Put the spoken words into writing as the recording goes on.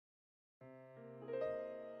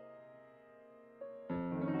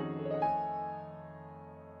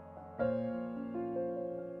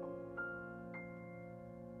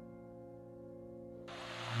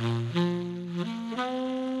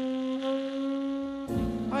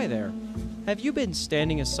Hi there. Have you been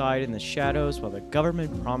standing aside in the shadows while the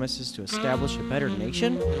government promises to establish a better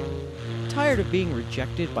nation? Tired of being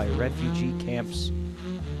rejected by refugee camps?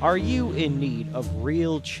 Are you in need of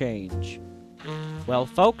real change? Well,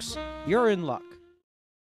 folks, you're in luck.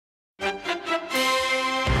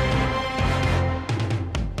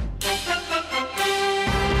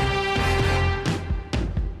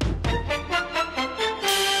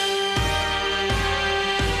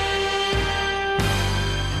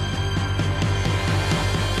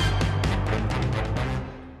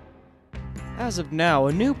 As of now,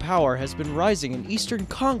 a new power has been rising in eastern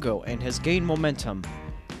Congo and has gained momentum.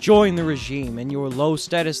 Join the regime and your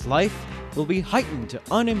low-status life will be heightened to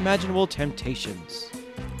unimaginable temptations.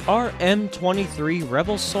 Our M23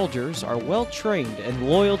 rebel soldiers are well-trained and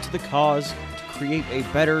loyal to the cause to create a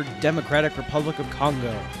better Democratic Republic of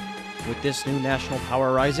Congo. With this new national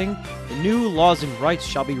power rising, the new laws and rights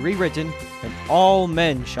shall be rewritten and all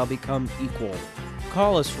men shall become equal.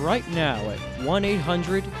 Call us right now at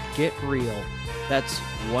 1-800-GET-REAL. That's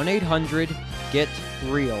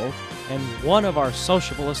 1-800-GET-REAL, and one of our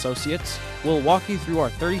sociable associates will walk you through our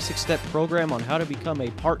 36-step program on how to become a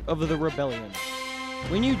part of the rebellion.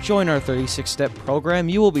 When you join our 36-step program,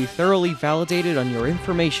 you will be thoroughly validated on your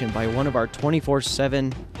information by one of our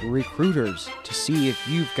 24/7 recruiters to see if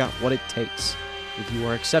you've got what it takes. If you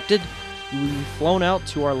are accepted, you will be flown out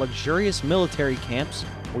to our luxurious military camps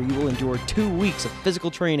where you will endure 2 weeks of physical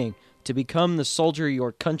training to become the soldier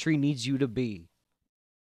your country needs you to be.